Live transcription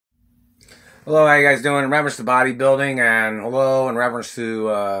Hello, how you guys doing? In reference to bodybuilding, and hello in reference to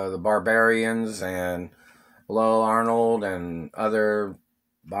the barbarians, and hello Arnold and other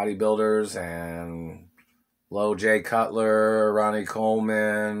bodybuilders, and hello Jay Cutler, Ronnie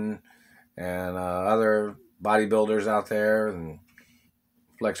Coleman, and other bodybuilders out there, and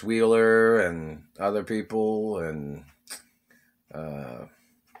Flex Wheeler, and other people, and uh,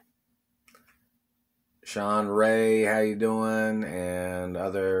 Sean Ray, how you doing? And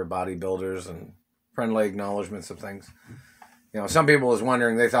other bodybuilders and friendly acknowledgments of things. Some people was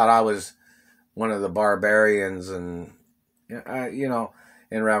wondering, they thought I was one of the barbarians, and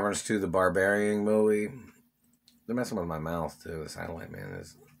in reference to the Barbarian movie, they're messing with my mouth too. The satellite man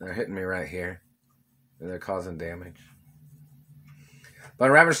they're hitting me right here. They're causing damage. But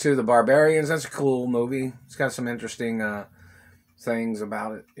in reference to the Barbarians, that's a cool movie. It's got some interesting things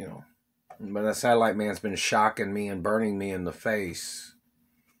about it. But the satellite man's been shocking me and burning me in the face.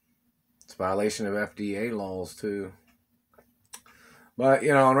 It's a violation of FDA laws too. But,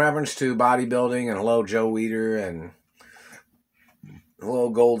 in reference to bodybuilding, and hello Joe Weeder, and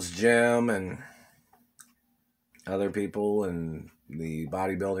hello Gold's Gym, and other people in the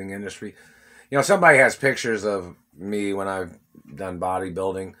bodybuilding industry. Somebody has pictures of me when I've done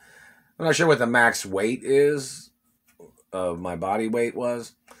bodybuilding. I'm not sure what the max weight is of my body weight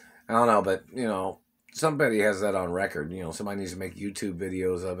was. I don't know, but, somebody has that on record. Somebody needs to make YouTube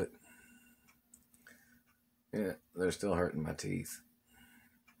videos of it. Yeah, they're still hurting my teeth.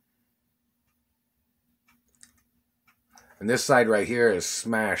 And this side right here is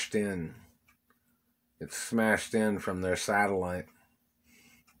smashed in. It's smashed in from their satellite.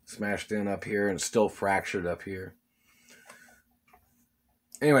 Smashed in up here and still fractured up here.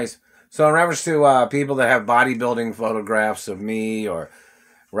 Anyways, so in reference to people that have bodybuilding photographs of me, or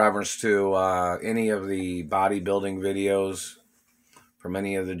reference to any of the bodybuilding videos from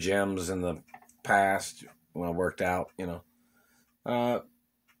any of the gyms in the past when I worked out,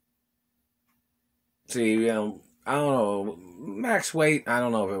 see, I don't know, max weight, I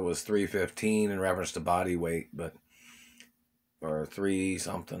don't know if it was 315 in reference to body weight, but, or 3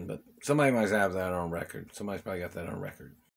 something, but somebody might have that on record. Somebody's probably got that on record.